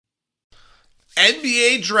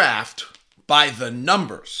NBA draft by the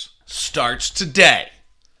numbers starts today.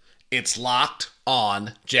 It's Locked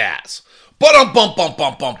On Jazz. Bum bum bum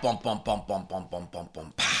bum bum bum bum bum bum bum bum bum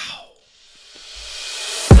bum pow.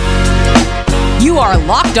 You are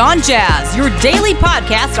Locked On Jazz, your daily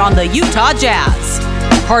podcast on the Utah Jazz.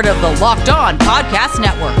 Part of the Locked On Podcast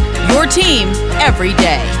Network, your team every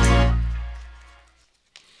day.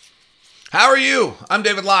 How are you? I'm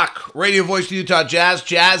David Locke, radio voice of the Utah Jazz,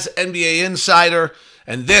 Jazz NBA insider,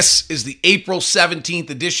 and this is the April 17th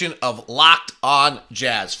edition of Locked On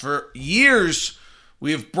Jazz. For years,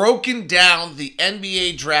 we have broken down the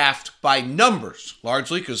NBA draft by numbers,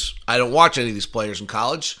 largely because I don't watch any of these players in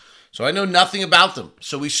college, so I know nothing about them.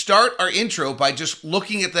 So we start our intro by just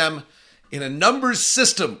looking at them in a numbers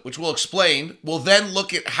system, which we'll explain. We'll then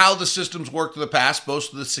look at how the systems worked in the past,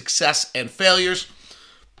 both the success and failures.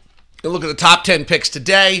 We'll look at the top 10 picks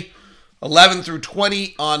today, 11 through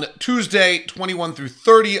 20 on Tuesday, 21 through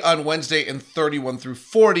 30 on Wednesday, and 31 through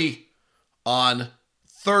 40 on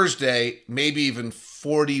Thursday, maybe even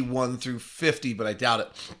 41 through 50, but I doubt it,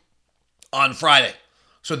 on Friday.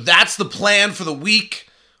 So that's the plan for the week.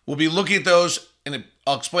 We'll be looking at those, and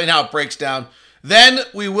I'll explain how it breaks down. Then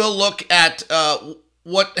we will look at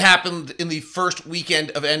what happened in the first weekend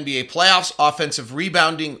of NBA playoffs. Offensive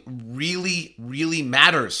rebounding really, really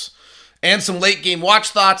matters. And some late game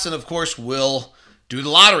watch thoughts, and of course, we'll do the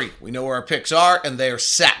lottery. We know where our picks are, and they are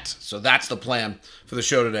set. So that's the plan for the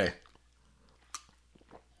show today.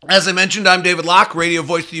 As I mentioned, I'm David Locke, radio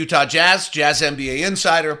voice of the Utah Jazz, Jazz NBA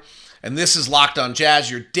insider, and this is Locked On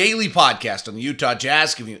Jazz, your daily podcast on the Utah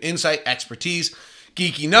Jazz, giving you insight, expertise,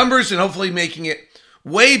 geeky numbers, and hopefully making it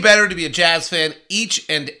way better to be a Jazz fan each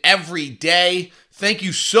and every day. Thank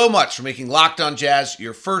you so much for making Locked On Jazz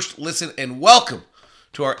your first listen, and welcome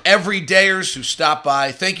to our everydayers who stop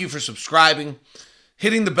by. Thank you for subscribing,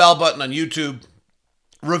 hitting the bell button on YouTube.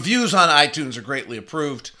 Reviews on iTunes are greatly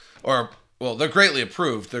approved, they're greatly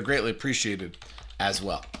approved. They're greatly appreciated as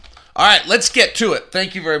well. All right, let's get to it.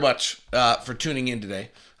 Thank you very much for tuning in today.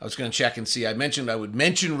 I was going to check and see. I mentioned I would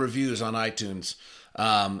mention reviews on iTunes,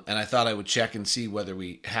 and I thought I would check and see whether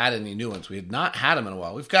we had any new ones. We had not had them in a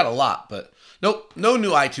while. We've got a lot, but nope, no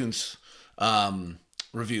new iTunes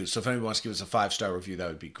reviews. So if anybody wants to give us a 5-star review, that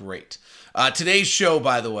would be great. Today's show,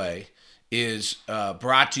 by the way, is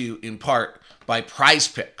brought to you in part by Prize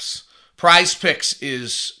Picks. Prize Picks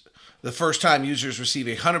is the first time users receive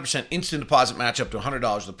a 100% instant deposit match up to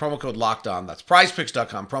 $100 with the promo code LOCKEDON. That's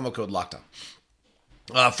prizepicks.com, promo code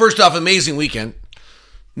LOCKEDON. First off, amazing weekend.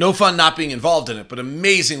 No fun not being involved in it, but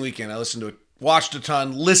amazing weekend. I listened to it, watched a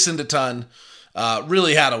ton, listened a ton.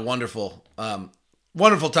 Really had a wonderful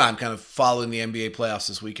time kind of following the NBA playoffs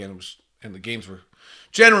this weekend. And the games were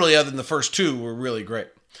generally, other than the first two, were really great.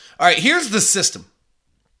 All right, here's the system.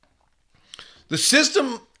 The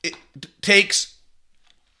system takes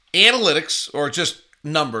analytics, or just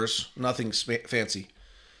numbers, nothing fancy,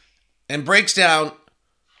 and breaks down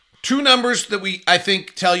two numbers that I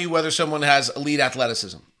think tell you whether someone has elite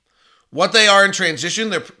athleticism. What they are in transition,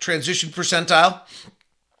 their transition percentile,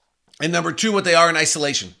 and number two, what they are in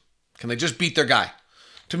isolation. Can they just beat their guy?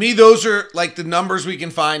 To me, those are like the numbers we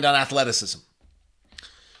can find on athleticism.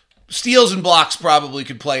 Steals and blocks probably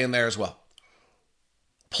could play in there as well.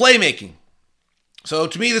 Playmaking. So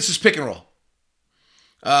to me, this is pick and roll.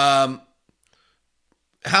 How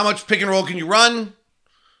much pick and roll can you run?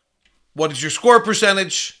 What is your score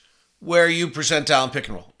percentage? Where are you percentile in pick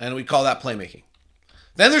and roll? And we call that playmaking.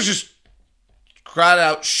 Then there's just crowd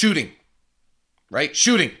out shooting. Right?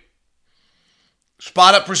 Shooting.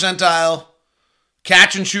 Spot up percentile.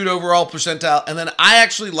 Catch and shoot overall percentile. And then I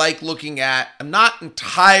actually like looking at, I'm not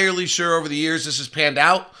entirely sure over the years this has panned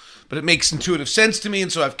out, but it makes intuitive sense to me,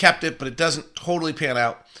 and so I've kept it, but it doesn't totally pan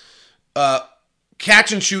out.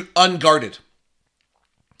 Catch and shoot unguarded.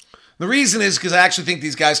 The reason is because I actually think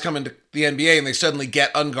these guys come into the NBA and they suddenly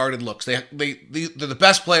get unguarded looks. They're the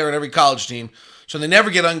best player in every college team, so they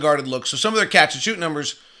never get unguarded looks. So some of their catch and shoot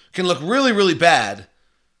numbers can look really, really bad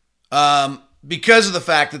because of the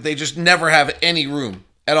fact that they just never have any room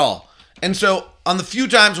at all. And so on the few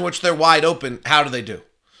times in which they're wide open, how do they do?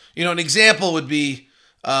 An example would be,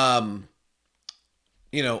 like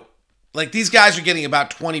these guys are getting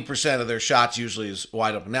about 20% of their shots usually is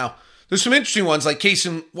wide open. Now, there's some interesting ones, like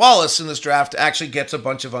Cason Wallace in this draft actually gets a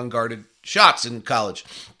bunch of unguarded shots in college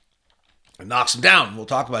and knocks them down. We'll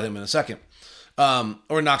talk about him in a second.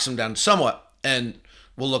 Or knocks them down somewhat, and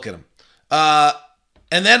we'll look at him.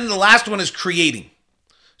 And then the last one is creating.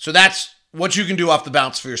 So that's what you can do off the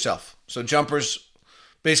bounce for yourself. So jumpers,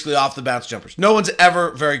 basically off the bounce jumpers. No one's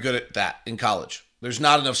ever very good at that in college. There's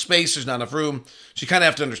not enough space. There's not enough room. So you kind of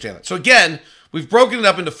have to understand that. So again, we've broken it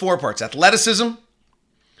up into 4 parts. Athleticism,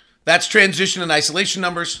 that's transition and isolation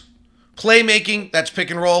numbers. Playmaking, that's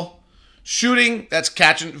pick and roll. Shooting, that's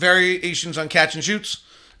variations on catch and shoots.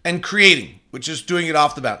 And creating, which is doing it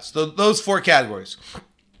off the bounce. Those 4 categories.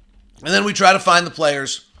 And then we try to find the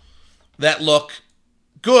players that look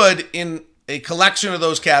good in a collection of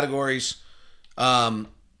those categories. The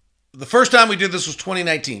first time we did this was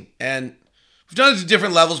 2019. And we've done it to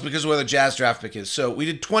different levels because of where the Jazz draft pick is. So we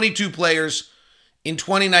did 22 players in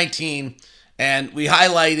 2019. And we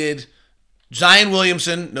highlighted Zion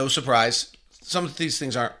Williamson, no surprise. Some of these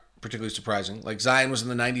things aren't particularly surprising. Like Zion was in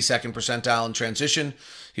the 92nd percentile in transition.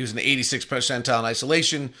 He was in the 86th percentile in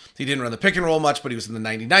isolation. He didn't run the pick and roll much, but he was in the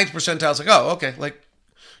 99th percentile. It's like, oh, okay. Like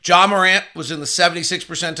Ja Morant was in the 76th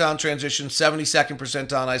percentile in transition, 72nd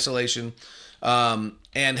percentile in isolation,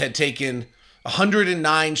 and had taken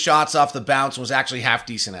 109 shots off the bounce and was actually half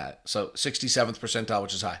decent at it. So 67th percentile,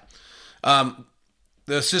 which is high.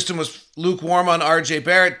 The system was lukewarm on RJ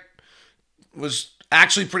Barrett, was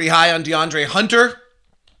actually pretty high on DeAndre Hunter,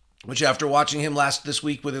 which after watching him this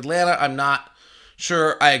week with Atlanta, I'm not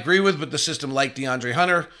sure I agree with, but the system liked DeAndre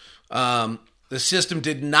Hunter. The system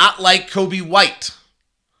did not like Kobe White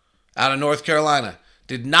out of North Carolina.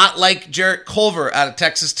 Did not like Jarrett Culver out of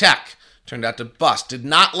Texas Tech. Turned out to bust. Did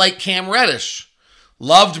not like Cam Reddish.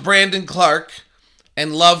 Loved Brandon Clark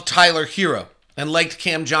and loved Tyler Hero and liked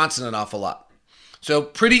Cam Johnson an awful lot. So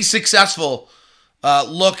pretty successful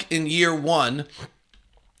look in year 1.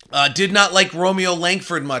 Did not like Romeo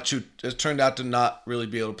Langford much, who has turned out to not really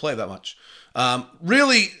be able to play that much.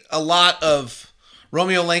 Really, a lot of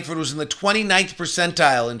Romeo Langford was in the 29th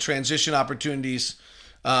percentile in transition opportunities,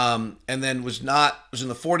 and then was in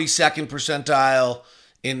the 42nd percentile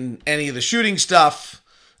in any of the shooting stuff,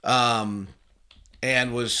 and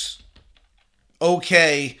was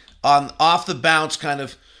okay on off the bounce kind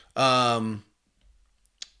of.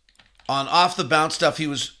 On off the bounce stuff, he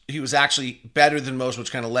was actually better than most,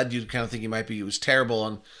 which kind of led you to kind of think he was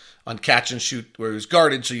terrible on catch and shoot where he was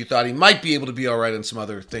guarded. So you thought he might be able to be all right on some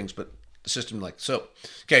other things, but the system so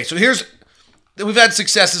we've had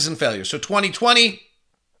successes and failures. So 2020,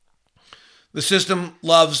 the system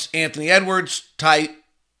loves Anthony Edwards,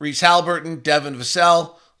 Tyrese Halliburton, Devin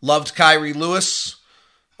Vassell, loved Kyrie Lewis,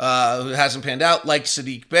 who hasn't panned out, liked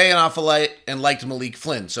Sadiq Bey an awful lot, and liked Malik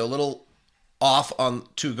Flynn. So a little off on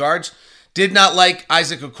 2 guards. Did not like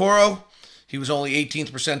Isaac Okoro. He was only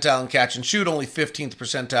 18th percentile in catch and shoot, only 15th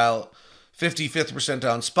percentile, 55th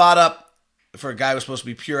percentile in spot up. For a guy who was supposed to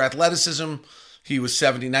be pure athleticism, he was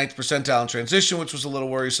 79th percentile in transition, which was a little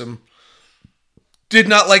worrisome. Did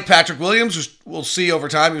not like Patrick Williams, which we'll see over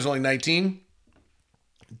time. He was only 19.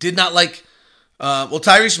 Did not like,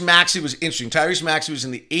 Tyrese Maxey was interesting. Tyrese Maxey was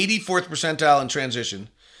in the 84th percentile in transition,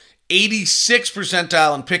 86th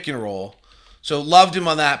percentile in pick and roll. So loved him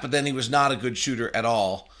on that, but then he was not a good shooter at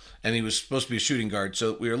all, and he was supposed to be a shooting guard.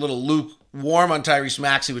 So we were a little lukewarm on Tyrese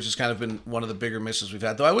Maxey, which has kind of been one of the bigger misses we've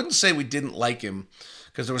had. Though I wouldn't say we didn't like him,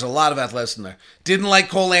 because there was a lot of athleticism there. Didn't like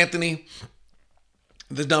Cole Anthony,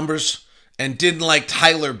 the numbers, and didn't like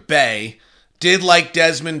Tyler Bey. Did like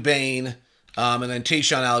Desmond Bane, and then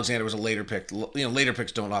Tayshaun Alexander was a later pick. Later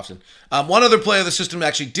picks don't often. One other player the system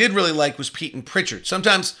actually did really like was Peyton Pritchard.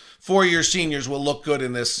 Sometimes 4-year seniors will look good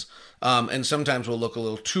in this, and sometimes will look a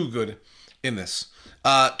little too good in this.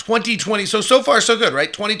 2020, so far so good,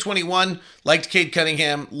 right? 2021, liked Cade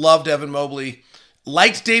Cunningham, loved Evan Mobley,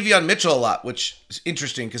 liked Davion Mitchell a lot, which is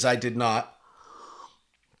interesting because I did not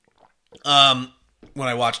when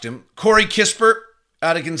I watched him. Corey Kispert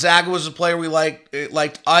out of Gonzaga was a player we liked.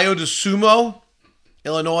 Ayo DeSumo,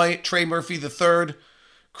 Illinois, Trey Murphy III,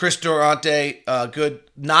 Chris Durante, good.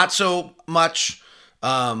 Not so much.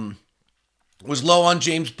 Was low on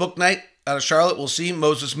James Bouknight out of Charlotte. We'll see.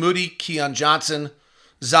 Moses Moody, Keon Johnson,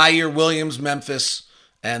 Zaire Williams, Memphis,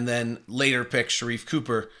 and then later pick Sharif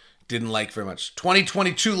Cooper. Didn't like very much.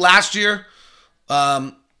 2022 last year,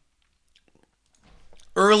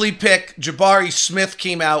 early pick Jabari Smith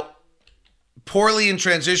came out poorly in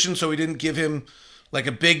transition, so we didn't give him like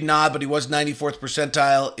a big nod, but he was 94th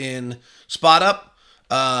percentile in spot up.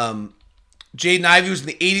 Jaden Ivey was in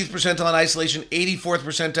the 80th percentile in isolation, 84th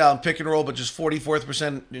percentile in pick and roll, but just 44th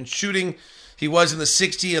percent in shooting. He was in the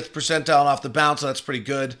 60th percentile and off the bounce, so that's pretty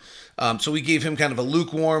good. So we gave him kind of a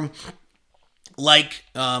lukewarm like.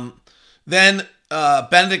 Then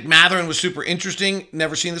Benedict Mathurin was super interesting.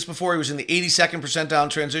 Never seen this before. He was in the 82nd percentile in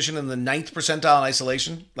transition and the 9th percentile in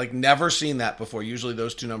isolation. Like, never seen that before. Usually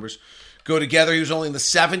those two numbers go together. He was only in the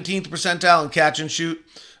 17th percentile in catch and shoot,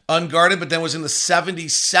 unguarded, but then was in the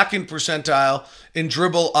 72nd percentile in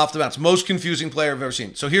dribble off the bounce. Most confusing player I've ever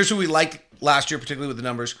seen. So here's who we liked last year, particularly with the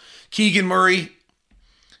numbers. Keegan Murray,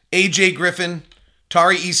 AJ Griffin,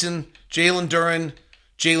 Tari Eason, Jalen Duren,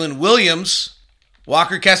 Jalen Williams.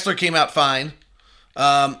 Walker Kessler came out fine.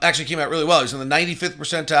 Actually came out really well. He was in the 95th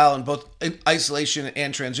percentile in both isolation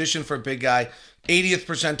and transition for a big guy. 80th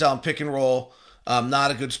percentile in pick and roll.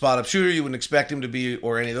 Not a good spot-up shooter. You wouldn't expect him to be,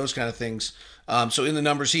 or any of those kind of things. So in the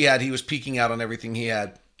numbers he had, he was peaking out on everything he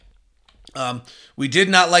had. We did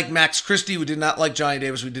not like Max Christie. We did not like Johnny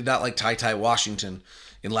Davis. We did not like Ty Washington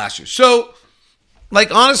in last year. So,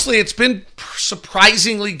 honestly, it's been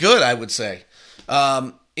surprisingly good, I would say.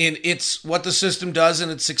 In it's what the system does and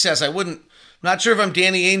its success. I'm not sure if I'm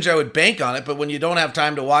Danny Ainge, I would bank on it, but when you don't have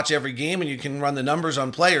time to watch every game and you can run the numbers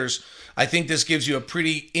on players, I think this gives you a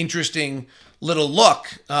pretty interesting little look.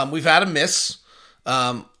 We've had a miss.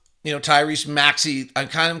 Tyrese Maxey, I'm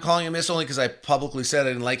kind of calling him a miss only because I publicly said I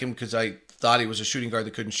didn't like him because I thought he was a shooting guard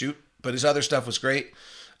that couldn't shoot, but his other stuff was great.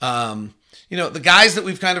 The guys that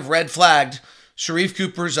we've kind of red flagged, Sharif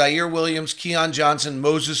Cooper, Zaire Williams, Keon Johnson,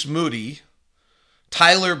 Moses Moody,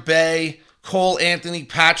 Tyler Bay, Cole Anthony,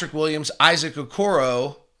 Patrick Williams, Isaac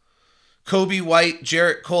Okoro, Kobe White,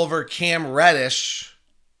 Jarrett Culver, Cam Reddish,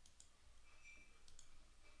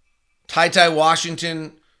 Ty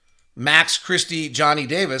Washington, Max Christie, Johnny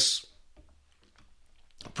Davis.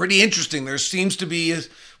 Pretty interesting. There seems to be,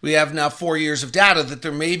 we have now 4 years of data, that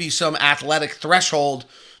there may be some athletic threshold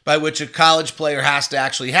by which a college player has to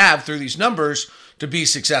actually have through these numbers to be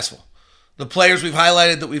successful. The players we've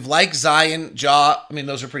highlighted that we've liked, Zion, Ja,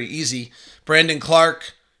 those are pretty easy. Brandon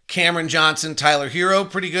Clark, Cameron Johnson, Tyler Hero,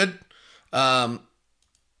 pretty good. Anthony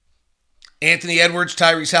Edwards,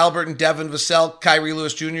 Tyrese Halliburton, Devin Vassell, Kyrie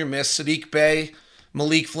Lewis Jr., miss. Sadiq Bey,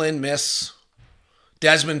 Malik Flynn, miss.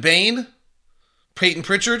 Desmond Bain, Peyton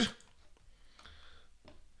Pritchard,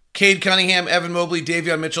 Cade Cunningham, Evan Mobley,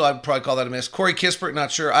 Davion Mitchell, I would probably call that a miss. Corey Kispert,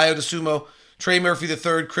 not sure. Ayo DeSumo, Trey Murphy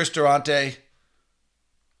III, Chris Duarte.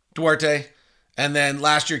 And then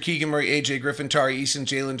last year, Keegan Murray, AJ Griffin, Tari Eason,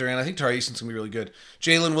 Jalen Duren. I think Tari Eason's going to be really good.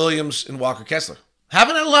 Jalen Williams and Walker Kessler.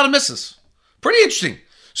 Haven't had a lot of misses. Pretty interesting.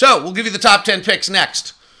 So we'll give you the top 10 picks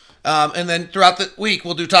next. And then throughout the week,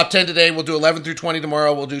 we'll do top 10 today. We'll do 11 through 20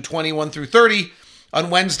 tomorrow. We'll do 21 through 30 on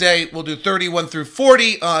Wednesday. We'll do 31 through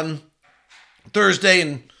 40 on Thursday.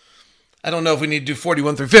 And I don't know if we need to do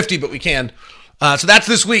 41 through 50, but we can. So that's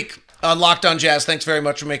this week on Locked On Jazz. Thanks very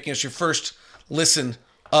much for making us your first listen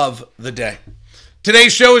of the day.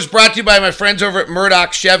 Today's show is brought to you by my friends over at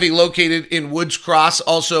Murdoch Chevy, located in Woods Cross,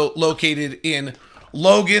 also located in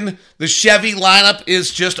Logan. The Chevy lineup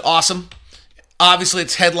is just awesome. Obviously,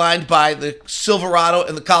 it's headlined by the Silverado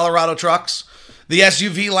and the Colorado trucks. The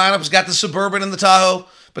SUV lineup has got the Suburban and the Tahoe,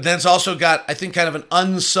 but then it's also got, I think, kind of an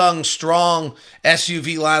unsung, strong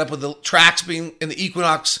SUV lineup with the Trax being in the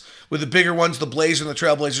Equinox, with the bigger ones, the Blazer and the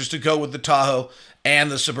Trailblazers, to go with the Tahoe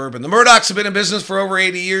and the Suburban. The Murdochs have been in business for over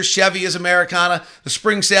 80 years. Chevy is Americana. The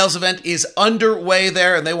spring sales event is underway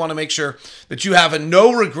there, and they want to make sure that you have a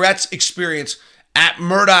no-regrets experience at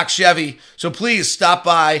Murdoch Chevy. So please stop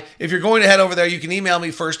by. If you're going to head over there, you can email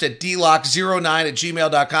me first at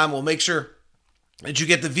dlock09@gmail.com. We'll make sure that you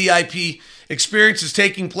get the VIP experiences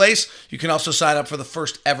taking place. You can also sign up for the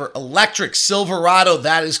first ever electric Silverado.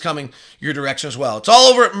 That is coming your direction as well. It's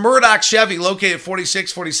all over at Murdoch Chevy, located at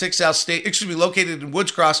 4646 South State, located in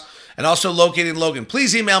Woods Cross, and also located in Logan.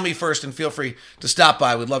 Please email me first and feel free to stop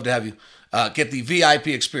by. We'd love to have you get the VIP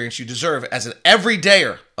experience you deserve as an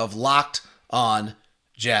everydayer of Locked On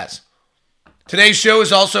Jazz. Today's show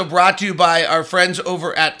is also brought to you by our friends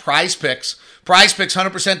over at Prize Picks. Prize Picks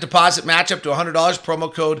 100% deposit match up to $100.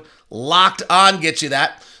 Promo code Locked On gets you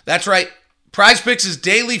that. That's right. Prize Picks is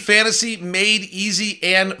daily fantasy made easy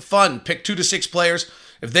and fun. Pick 2 to 6 players.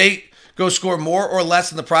 If they go score more or less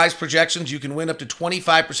than the prize projections, you can win up to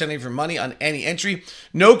 25% of your money on any entry.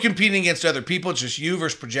 No competing against other people, just you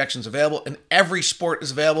versus projections available, and every sport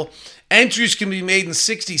is available. Entries can be made in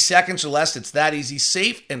 60 seconds or less. It's that easy.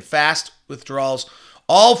 Safe and fast withdrawals.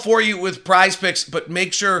 All for you with Prize Picks, but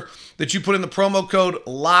make sure that you put in the promo code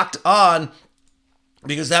Locked On,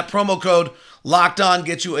 because that promo code Locked On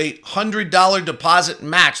gets you a $100 deposit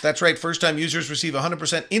match. That's right. First-time users receive a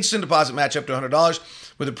 100% instant deposit match up to $100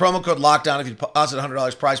 with the promo code Locked On. If you deposit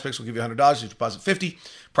 $100, Prize Picks will give you $100. If you deposit $50,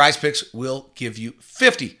 Prize Picks will give you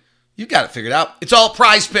 $50. You got it figured out. It's all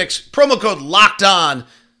Prize Picks. Promo code Locked On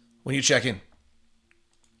when you check in.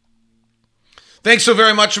 Thanks so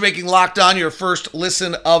very much for making Locked On your first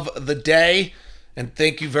listen of the day. And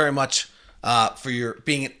thank you very much for your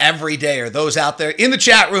being an everydayer. Those out there in the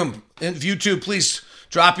chat room, in YouTube, please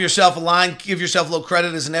Drop yourself a line. Give yourself a little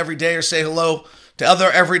credit as an everydayer. Say hello to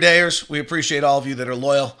other everydayers. We appreciate all of you that are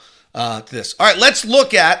loyal to this. All right, let's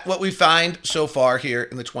look at what we find so far here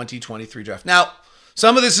in the 2023 draft. Now,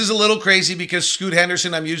 some of this is a little crazy because Scoot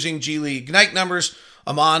Henderson, I'm using G League Ignite numbers.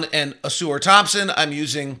 Amon and Asur Thompson, I'm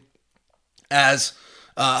using as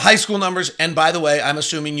high school numbers. And by the way, I'm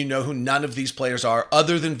assuming you know who none of these players are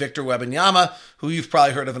other than Victor Wembanyama, who you've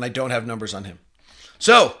probably heard of, and I don't have numbers on him.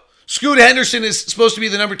 So, Scoot Henderson is supposed to be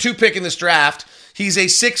the number 2 pick in this draft. He's a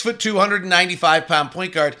 6'2", 295-pound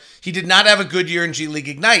point guard. He did not have a good year in G League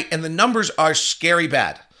Ignite, and the numbers are scary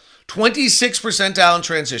bad. 26th percentile in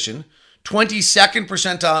transition, 22nd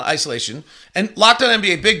percentile in isolation, and Locked On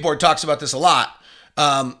NBA Big Board talks about this a lot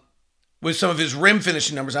with some of his rim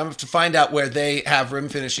finishing numbers. I'm going to have to find out where they have rim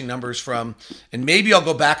finishing numbers from, and maybe I'll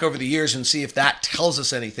go back over the years and see if that tells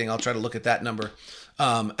us anything. I'll try to look at that number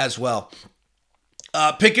as well.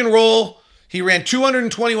 Pick and roll. He ran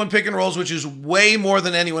 221 pick and rolls, which is way more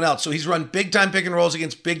than anyone else. So he's run big-time pick and rolls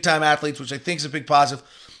against big-time athletes, which I think is a big positive.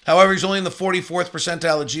 However, he's only in the 44th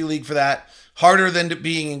percentile of G League for that. Harder than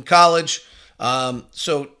being in college. And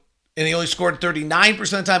he only scored 39% of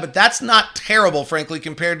the time, but that's not terrible, frankly,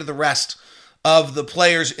 compared to the rest of the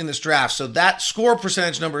players in this draft. So that score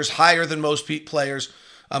percentage number is higher than most players.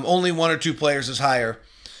 Only 1 or 2 players is higher.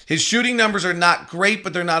 His shooting numbers are not great,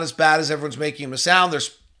 but they're not as bad as everyone's making him sound. Their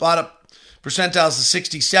spot up percentile is the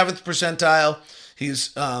 67th percentile.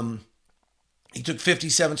 He took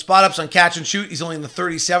 57 spot ups on catch and shoot. He's only in the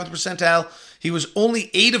 37th percentile. He was only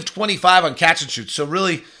 8 of 25 on catch and shoot, so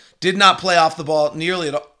really did not play off the ball nearly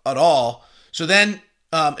at all. So then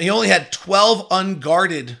he only had 12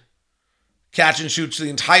 unguarded catch and shoots the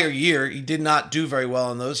entire year. He did not do very well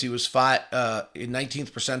on those. He was in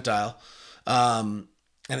 19th percentile.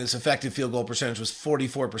 And his effective field goal percentage was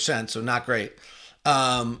 44%, so not great.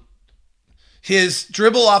 His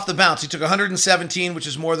dribble off the bounce, he took 117, which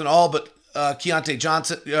is more than all but Keontae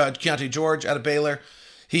George out of Baylor.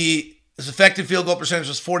 His effective field goal percentage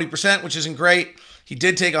was 40%, which isn't great. He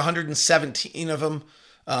did take 117 of them.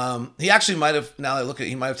 He actually might have, now that I look at it,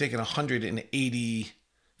 he might have taken 180. In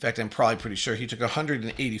fact, I'm probably pretty sure he took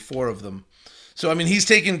 184 of them. So, I mean, he's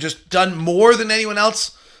done more than anyone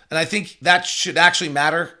else. And I think that should actually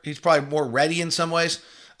matter. He's probably more ready in some ways.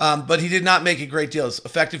 But he did not make a great deal. His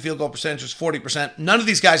effective field goal percentage was 40%. None of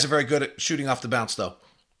these guys are very good at shooting off the bounce, though.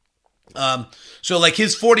 So like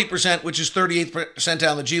his 40%, which is 38th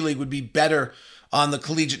percentile in the G League, would be better on the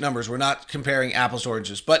collegiate numbers. We're not comparing apples to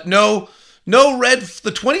oranges. But no red.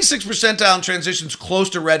 The 26th percentile in transitions close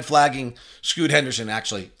to red flagging Scoot Henderson,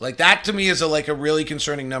 actually. Like that to me is a really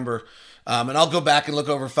concerning number. And I'll go back and look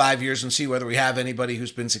over 5 years and see whether we have anybody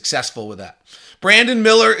who's been successful with that. Brandon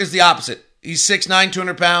Miller is the opposite. He's 6'9",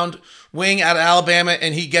 200-pound wing out of Alabama,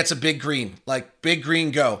 and he gets a big green. Like, big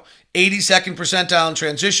green go. 82nd percentile in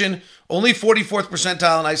transition. Only 44th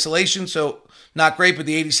percentile in isolation, so not great, but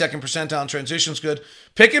the 82nd percentile in transition is good.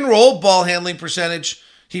 Pick and roll ball handling percentage.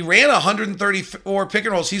 He ran 134 pick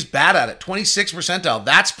and rolls. He's bad at it. 26th percentile.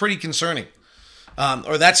 That's pretty concerning.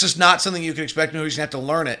 Or that's just not something you can expect. No, he's going to have to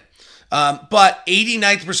learn it. But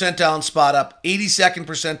 89th percentile in spot up, 82nd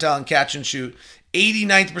percentile in catch and shoot,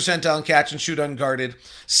 89th percentile in catch and shoot unguarded,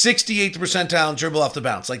 68th percentile in dribble off the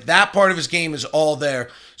bounce. Like that part of his game is all there.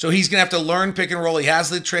 So he's going to have to learn pick and roll. He has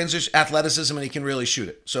the transition athleticism and he can really shoot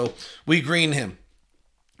it. So we green him.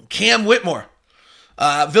 Cam Whitmore,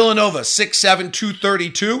 Villanova, 6'7",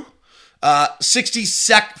 232,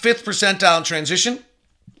 65th percentile in transition.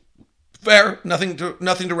 Fair, nothing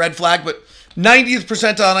to red flag, but 90th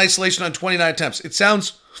percentile in isolation on 29 attempts. It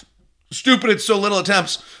sounds stupid, it's so little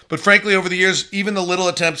attempts, but frankly, over the years, even the little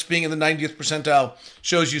attempts being in the 90th percentile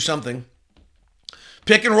shows you something.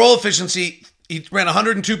 Pick and roll efficiency, he ran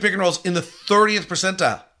 102 pick and rolls in the 30th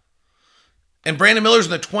percentile. And Brandon Miller's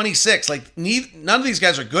in the 26th. Like, none of these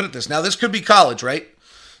guys are good at this. Now, this could be college, right?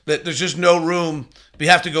 That there's just no room. We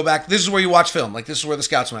have to go back. This is where you watch film. Like, this is where the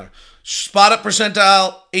scouts matter. Spot up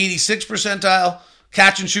percentile, 86th percentile.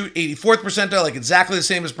 Catch and shoot, 84th percentile, like exactly the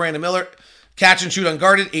same as Brandon Miller. Catch and shoot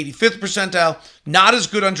unguarded, 85th percentile. Not as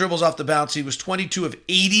good on dribbles off the bounce. He was 22 of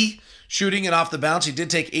 80 shooting and off the bounce. He did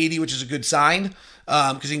take 80, which is a good sign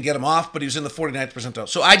because he can get him off, but he was in the 49th percentile.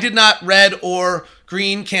 So I did not red or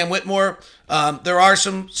green Cam Whitmore. There are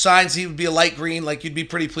some signs he would be a light green. Like, you'd be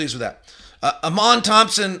pretty pleased with that. Amon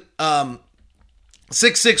Thompson,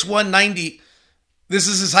 6'6", 190. This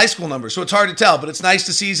is his high school number, so it's hard to tell, but it's nice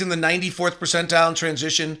to see he's in the 94th percentile in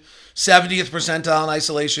transition, 70th percentile in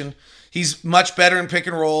isolation. He's much better in pick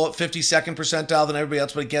and roll at 52nd percentile than everybody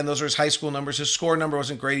else, but again, those are his high school numbers. His score number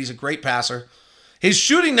wasn't great. He's a great passer. His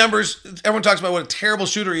shooting numbers, everyone talks about what a terrible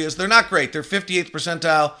shooter he is. They're not great. They're 58th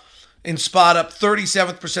percentile in spot up,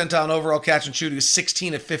 37th percentile in overall catch and shoot. He was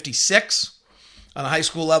 16 of 56 on a high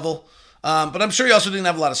school level. But I'm sure he also didn't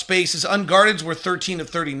have a lot of space. His unguardeds were 13 of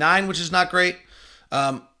 39, which is not great.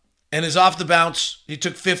 And his off the bounce, he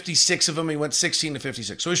took 56 of them. He went 16 to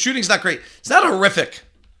 56. So his shooting's not great. It's not horrific.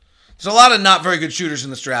 There's a lot of not very good shooters in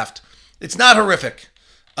this draft. It's not horrific.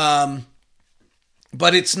 But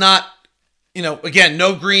it's not, again,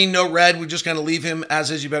 no green, no red. We're just going to leave him as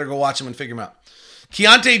is. You better go watch him and figure him out.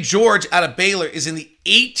 Keontae George out of Baylor is in the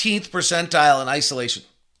 18th percentile in isolation.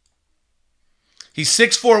 He's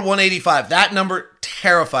 6'4", 185. That number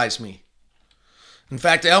terrifies me. In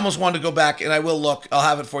fact, I almost wanted to go back, and I will look. I'll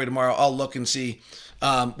have it for you tomorrow. I'll look and see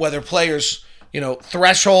whether players,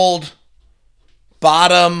 threshold,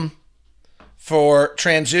 bottom for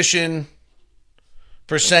transition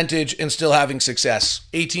percentage and still having success.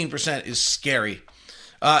 18% is scary.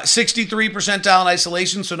 63 percentile in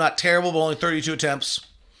isolation, so not terrible, but only 32 attempts.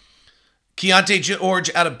 Keontae George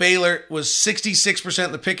out of Baylor was 66%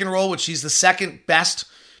 in the pick and roll, which he's the second best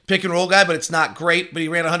pick and roll guy, but it's not great, but he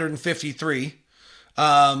ran 153.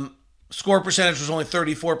 Score percentage was only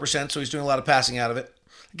 34%, so he's doing a lot of passing out of it.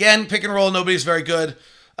 Again, pick and roll, nobody's very good.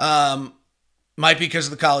 Might be because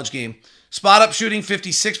of the college game. Spot up shooting,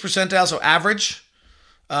 56 percentile, so average.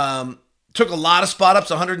 Took a lot of spot ups,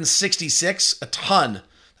 166, a ton.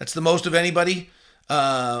 That's the most of anybody.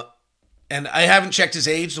 And I haven't checked his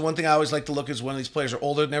age. The one thing I always like to look is when these players are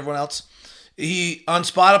older than everyone else. He, on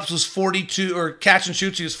spot ups, was 42, or catch and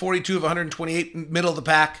shoots, he was 42 of 128, middle of the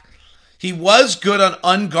pack. He was good on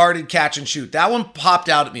unguarded catch and shoot. That one popped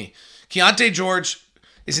out at me. Keontae George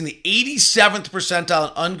is in the 87th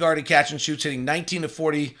percentile in unguarded catch and shoots, hitting 19 of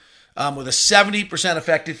 40 with a 70%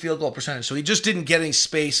 effective field goal percentage. So he just didn't get any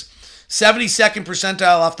space. 72nd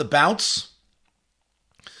percentile off the bounce,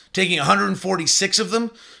 taking 146 of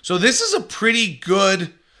them. So this is a pretty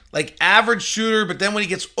good, average shooter, but then when he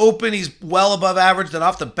gets open, he's well above average. Then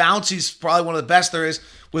off the bounce, he's probably one of the best there is,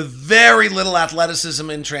 with very little athleticism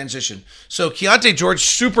in transition. So Keontae George,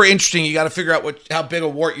 super interesting. You got to figure out how big a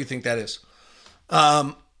wart you think that is.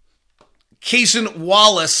 Cason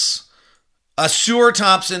Wallace, Ausar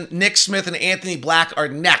Thompson, Nick Smith, and Anthony Black are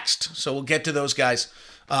next. So we'll get to those guys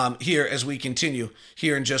here as we continue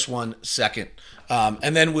here in just 1 second.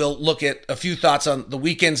 And then we'll look at a few thoughts on the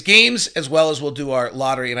weekend's games, as well as we'll do our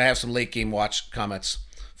lottery, and I have some late game watch comments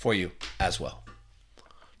for you as well.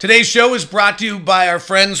 Today's show is brought to you by our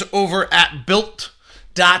friends over at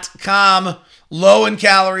Built.com. Low in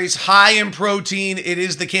calories, high in protein. It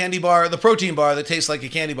is the candy bar, the protein bar that tastes like a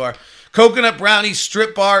candy bar. Coconut brownie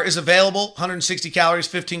strip bar is available. 160 calories,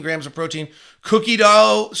 15 grams of protein. Cookie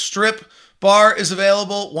dough strip bar is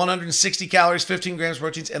available. 160 calories, 15 grams of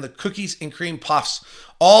proteins. And the cookies and cream puffs.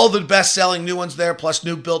 All the best-selling new ones there, plus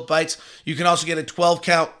new Built Bites. You can also get a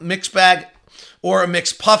 12-count mix bag or a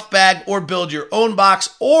mixed puff bag, or build your own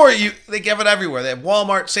box, or they give it everywhere. They have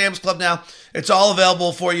Walmart, Sam's Club now. It's all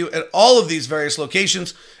available for you at all of these various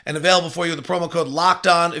locations, and available for you with the promo code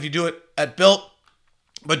LOCKEDON if you do it at Built.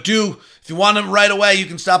 But if you want them right away, you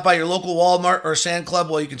can stop by your local Walmart or Sam's Club,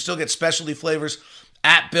 while you can still get specialty flavors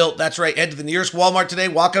at Built. That's right. Head to the nearest Walmart today,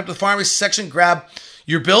 walk up to the pharmacy section, grab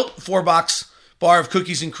your Built 4-box bar of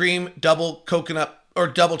cookies and cream, double coconut or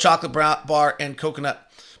double chocolate bar and coconut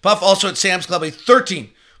puff. Also at Sam's Club, a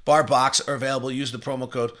 13-bar box are available. Use the promo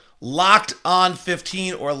code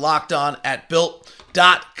LOCKEDON15 or LOCKEDON at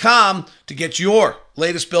Built.com to get your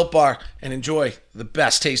latest Built bar and enjoy the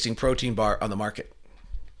best tasting protein bar on the market.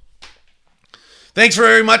 Thanks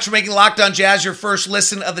very much for making Locked On Jazz your first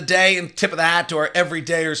listen of the day, and tip of the hat to our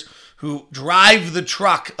everydayers who drive the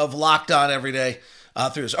truck of Locked On every day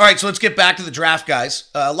through this. All right, so let's get back to the draft, guys.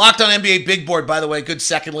 Locked On NBA Big Board, by the way, good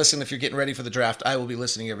second listen if you're getting ready for the draft. I will be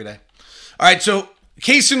listening every day. All right, so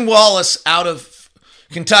Cason Wallace out of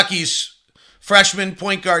Kentucky's freshman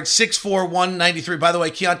point guard, 6'4", 193. By the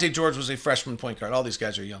way, Keontae George was a freshman point guard. All these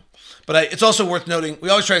guys are young. But it's also worth noting, we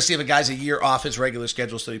always try to see if a guy's a year off his regular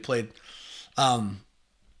schedule, so he played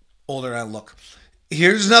older than I look.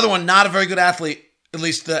 Here's another one, not a very good athlete. At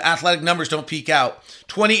least the athletic numbers don't peak out.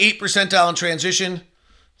 28 percentile in transition,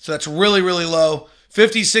 so that's really, really low.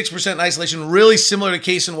 56% in isolation, really similar to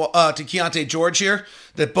Keontae George here,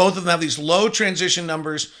 that both of them have these low transition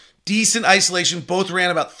numbers, decent isolation, both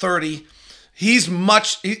ran about 30. His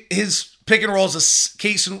pick and rolls,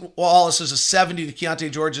 Cason Wallace is a 70 to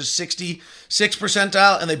Keontae George's 66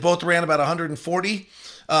 percentile, and they both ran about 140.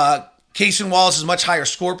 Cason Wallace is much higher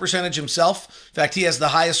score percentage himself. In fact, he has the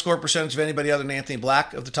highest score percentage of anybody other than Anthony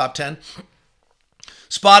Black of the top 10.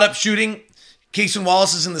 Spot up shooting, Cason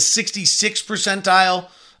Wallace is in the 66th percentile,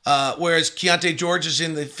 whereas Keontae George is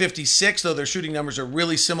in the 56th, though their shooting numbers are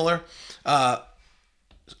really similar.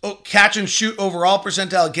 Catch and shoot overall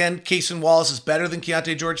percentile, again, Cason Wallace is better than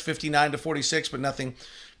Keontae George, 59 to 46, but nothing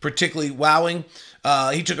particularly wowing.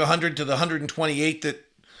 He took 100 to the 128 that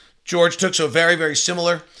George took, so very, very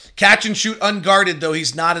similar. Catch and shoot unguarded, though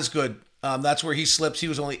he's not as good. That's where he slips. He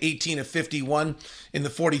was only 18 of 51 in the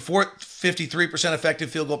 53%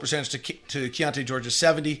 effective field goal percentage to Keontae George's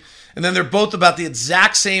 70. And then they're both about the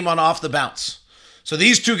exact same on off the bounce. So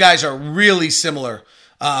these two guys are really similar.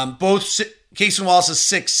 Cason Wallace is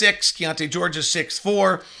 6'6", Keontae George is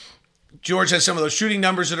 6'4". George has some of those shooting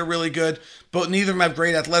numbers that are really good, but neither of them have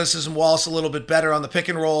great athleticism. Wallace a little bit better on the pick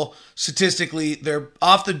and roll. Statistically, their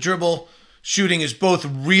off the dribble shooting is both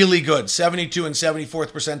really good. 72 and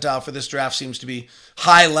 74th percentile for this draft seems to be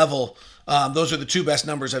high level. Those are the two best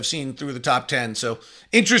numbers I've seen through the top 10. So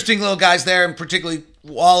interesting little guys there, and particularly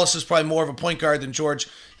Wallace is probably more of a point guard than George.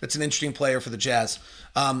 That's an interesting player for the Jazz.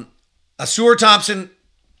 Ausar Thompson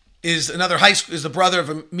is is the brother of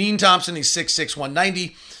Amin Thompson. He's 6'6",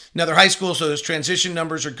 190. Another high school, so his transition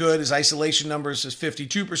numbers are good. His isolation numbers, his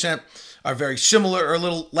 52%, are very similar or a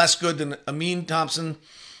little less good than Amin Thompson.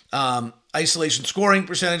 Isolation scoring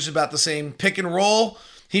percentage is about the same. Pick and roll,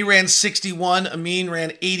 he ran 61. Amin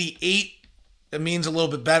ran 88. Amin's a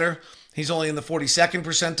little bit better. He's only in the 42nd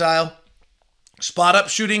percentile. Spot up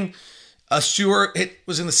shooting, Ausar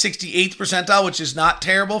was in the 68th percentile, which is not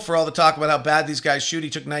terrible for all the talk about how bad these guys shoot. He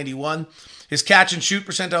took 91. His catch and shoot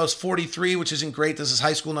percentile is 43, which isn't great. This is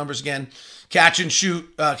high school numbers again. Catch and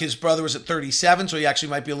shoot, his brother was at 37, so he actually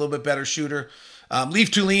might be a little bit better shooter.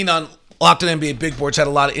 Leaf Tulane on Locked On NBA Big Boards had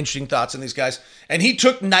a lot of interesting thoughts on these guys. And he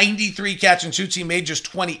took 93 catch and shoots. He made just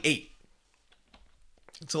 28.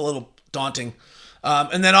 It's a little daunting.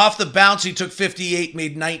 And then off the bounce, he took 58,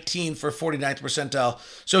 made 19 for 49th percentile.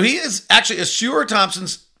 So he is actually, Ausar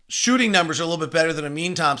Thompson's shooting numbers are a little bit better than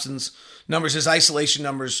Amin Thompson's numbers. His isolation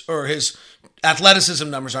numbers or his athleticism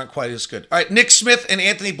numbers aren't quite as good. All right, Nick Smith and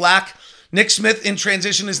Anthony Black. Nick Smith in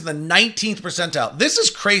transition is in the 19th percentile. This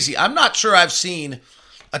is crazy. I'm not sure I've seen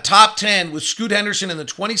a top 10 with Scoot Henderson in the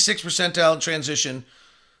 26th percentile in transition,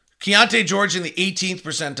 Keontae George in the 18th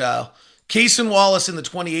percentile, Cason Wallace in the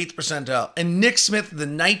 28th percentile, and Nick Smith in the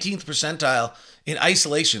 19th percentile in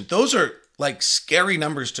isolation. Those are like scary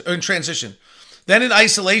numbers in transition. Then in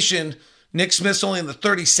isolation, Nick Smith's only in the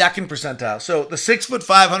 32nd percentile. So the 6'5",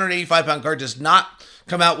 185-pound guard does not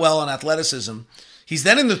come out well on athleticism. He's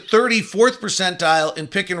then in the 34th percentile in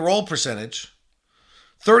pick and roll percentage,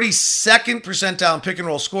 32nd percentile in pick and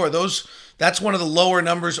roll score. That's one of the lower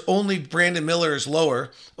numbers. Only Brandon Miller is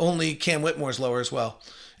lower. Only Cam Whitmore is lower as well.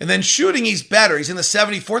 And then shooting, he's better. He's in the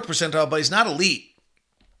 74th percentile, but he's not elite.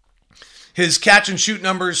 His catch and shoot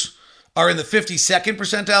numbers are in the 52nd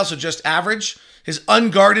percentile, so just average. His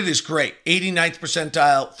unguarded is great. 89th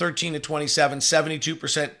percentile, 13 to 27,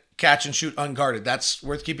 72% catch and shoot unguarded. That's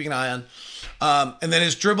worth keeping an eye on. And then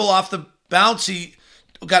his dribble off the bounce, he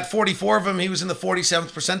got 44 of them. He was in the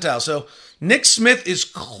 47th percentile. So Nick Smith is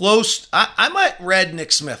close. I might red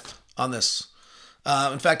Nick Smith on this.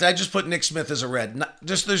 In fact, I just put Nick Smith as a red.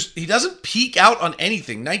 He doesn't peak out on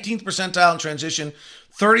anything. 19th percentile in transition,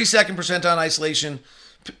 32nd percentile in isolation,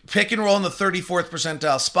 pick and roll in the 34th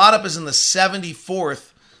percentile. Spot up is in the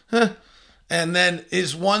 74th. And then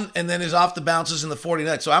his off the bounces in the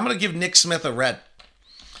 49th. So I'm going to give Nick Smith a red.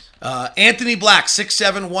 Anthony Black,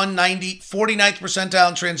 6'7", 190, 49th percentile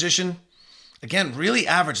in transition. Again, really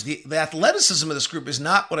average. The athleticism of this group is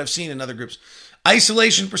not what I've seen in other groups.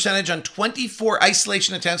 Isolation percentage on 24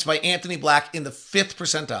 isolation attempts by Anthony Black in the 5th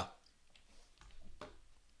percentile.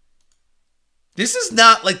 This is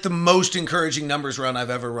not like the most encouraging numbers run I've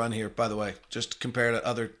ever run here, by the way, just compared to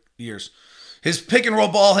other years. His pick and roll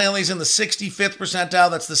ball handling is in the 65th percentile.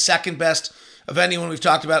 That's the second best of anyone we've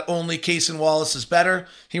talked about. Only Cason Wallace is better.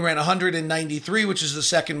 He ran 193, which is the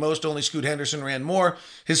second most. Only Scoot Henderson ran more.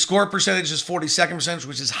 His score percentage is 42nd percentage,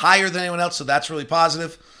 which is higher than anyone else, so that's really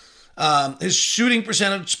positive. His shooting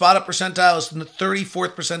percentage, spot up percentile, is in the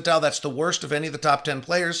 34th percentile. That's the worst of any of the top 10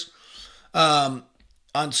 players. On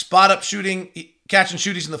spot up shooting, catch and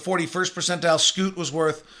shoot, he's in the 41st percentile. Scoot was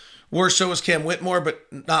worse. So was Cam Whitmore, but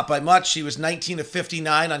not by much. He was 19 of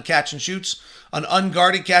 59 on catch and shoots. On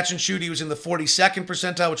unguarded catch and shoot, he was in the 42nd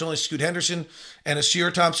percentile, which only Scoot Henderson and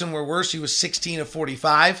Ausar Thompson were worse. He was 16 of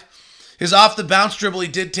 45. His off the bounce dribble, he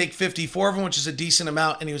did take 54 of them, which is a decent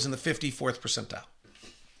amount, and he was in the 54th percentile.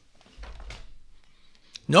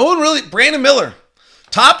 No one really, Brandon Miller,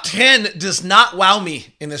 top 10 does not wow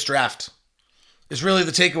me in this draft, is really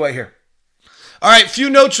the takeaway here. All right, few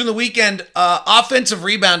notes from the weekend. Offensive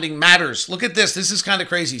rebounding matters. Look at this. This is kind of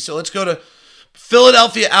crazy. So let's go to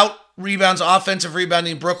Philadelphia out rebounds offensive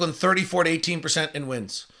rebounding. Brooklyn 34 to 18% in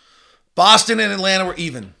wins. Boston and Atlanta were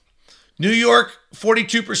even. New York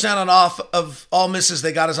 42% on off of all misses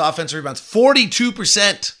they got as offensive rebounds.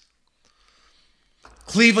 42%.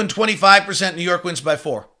 Cleveland 25%. New York wins by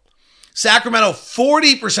 4. Sacramento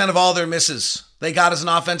 40% of all their misses they got as an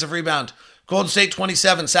offensive rebound. Golden State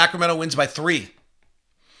 27. Sacramento wins by 3.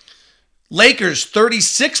 Lakers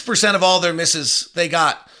 36% of all their misses they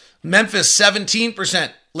got. Memphis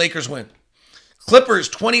 17%. Lakers win. Clippers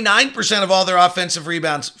 29% of all their offensive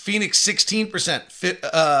rebounds. Phoenix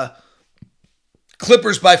 16%.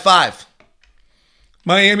 Clippers by 5.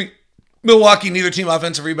 Miami, Milwaukee, neither team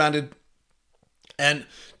offensive rebounded. And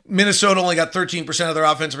Minnesota only got 13% of their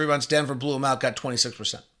offensive rebounds. Denver blew them out, got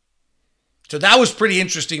 26%. So that was pretty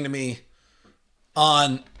interesting to me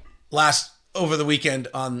over the weekend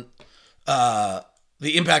on the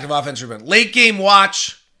impact of offensive rebound. Late game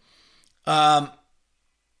watch.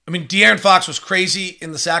 De'Aaron Fox was crazy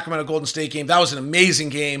in the Sacramento Golden State game. That was an amazing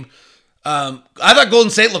game. I thought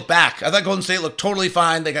Golden State looked back. I thought Golden State looked totally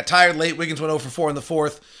fine. They got tired late. Wiggins went 0 for 4 in the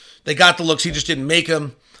fourth. They got the looks. He just didn't make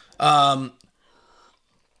them. And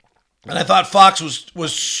I thought Fox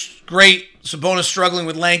was great. Sabonis struggling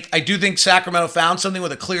with length. I do think Sacramento found something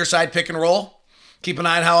with a clear side pick and roll. Keep an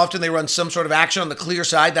eye on how often they run some sort of action on the clear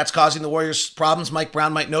side. That's causing the Warriors problems. Mike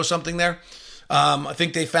Brown might know something there. I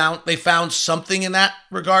think they found something in that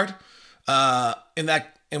regard.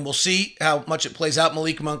 And we'll see how much it plays out.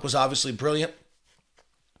 Malik Monk was obviously brilliant.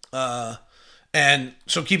 And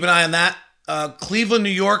so keep an eye on that. Cleveland, New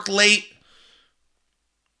York late.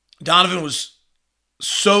 Donovan was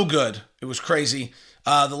so good. It was crazy.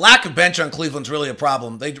 The lack of bench on Cleveland's really a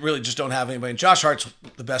problem. They really just don't have anybody. And Josh Hart's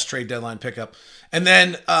the best trade deadline pickup. And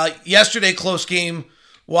then yesterday, close game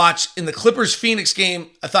watch. In the Clippers-Phoenix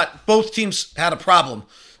game, I thought both teams had a problem.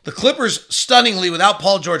 The Clippers, stunningly, without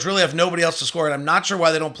Paul George, really have nobody else to score. And I'm not sure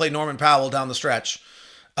why they don't play Norman Powell down the stretch.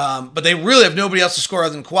 But they really have nobody else to score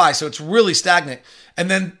other than Kawhi. So it's really stagnant. And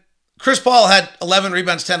then Chris Paul had 11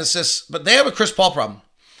 rebounds, 10 assists. But they have a Chris Paul problem.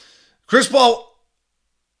 Chris Paul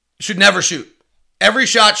should never shoot. Every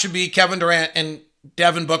shot should be Kevin Durant and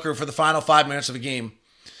Devin Booker for the final 5 minutes of a game.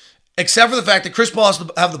 Except for the fact that Chris Paul has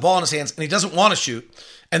to have the ball in his hands and he doesn't want to shoot.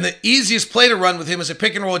 And the easiest play to run with him is a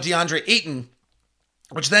pick and roll with DeAndre Ayton,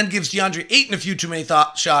 which then gives DeAndre Ayton a few too many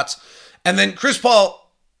shots. And then Chris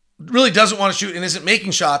Paul really doesn't want to shoot and isn't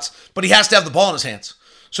making shots, but he has to have the ball in his hands.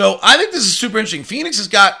 So I think this is super interesting. Phoenix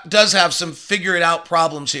does have some figure it out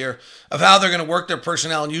problems here of how they're going to work their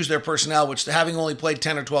personnel and use their personnel, which having only played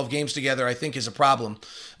 10 or 12 games together, I think is a problem.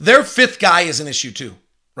 Their fifth guy is an issue too,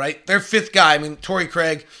 right? Their fifth guy, Torrey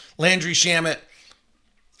Craig, Landry Shamet,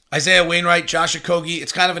 Isaiah Wainwright, Josh Okogie,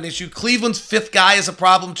 it's kind of an issue. Cleveland's fifth guy is a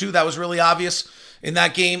problem too. That was really obvious in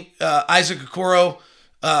that game. Isaac Okoro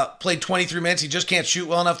played 23 minutes. He just can't shoot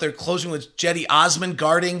well enough. They're closing with Cedi Osman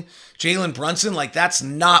guarding Jalen Brunson. Like, that's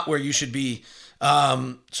not where you should be.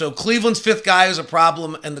 So Cleveland's fifth guy was a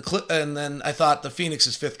problem, and then I thought the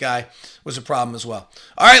Phoenix's fifth guy was a problem as well.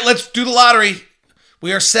 All right, let's do the lottery.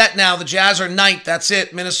 We are set now. The Jazz are 9th. That's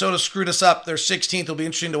it. Minnesota screwed us up. They're 16th. It'll be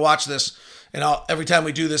interesting to watch this. And every time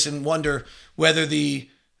we do this and wonder whether the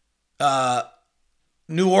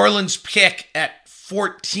New Orleans pick at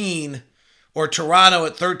 14 or Toronto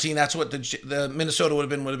at 13, that's what the Minnesota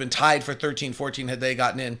would have been tied for 13-14 had they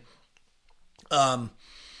gotten in.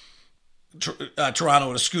 Toronto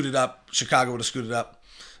would have scooted up. Chicago would have scooted up.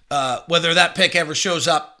 Whether that pick ever shows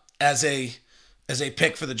up as a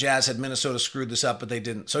pick for the Jazz had Minnesota screwed this up, but they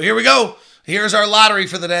didn't. So here we go. Here's our lottery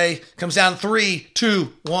for the day. Comes down 3,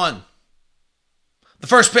 2, 1. The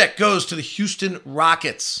first pick goes to the Houston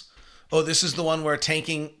Rockets. Oh, this is the one where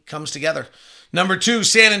tanking comes together. Number 2,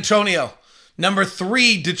 San Antonio. Number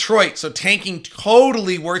 3, Detroit. So tanking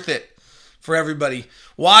totally worth it for everybody.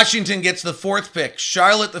 Washington gets the 4th pick.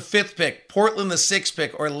 Charlotte the 5th pick. Portland the 6th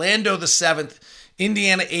pick. Orlando the 7th.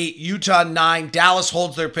 Indiana 8. Utah 9. Dallas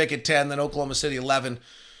holds their pick at 10. Then Oklahoma City 11.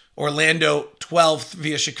 Orlando 12th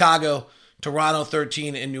via Chicago. Toronto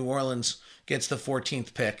 13. And New Orleans gets the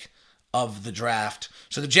 14th pick of the draft.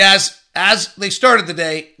 So the Jazz, as they started the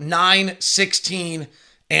day, 9, 16,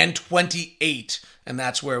 and 28. And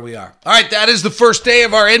that's where we are. All right, that is the first day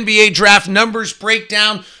of our NBA draft numbers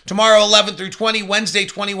breakdown. Tomorrow, 11 through 20. Wednesday,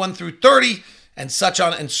 21 through 30. And such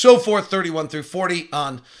on and so forth, 31 through 40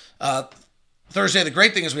 on Thursday. The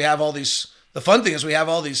great thing is the fun thing is we have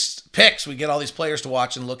all these picks. We get all these players to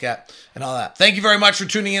watch and look at and all that. Thank you very much for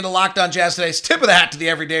tuning in to Locked On Jazz today. It's tip of the hat to the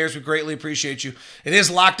everydayers. We greatly appreciate you. It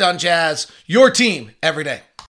is Locked On Jazz, your team every day.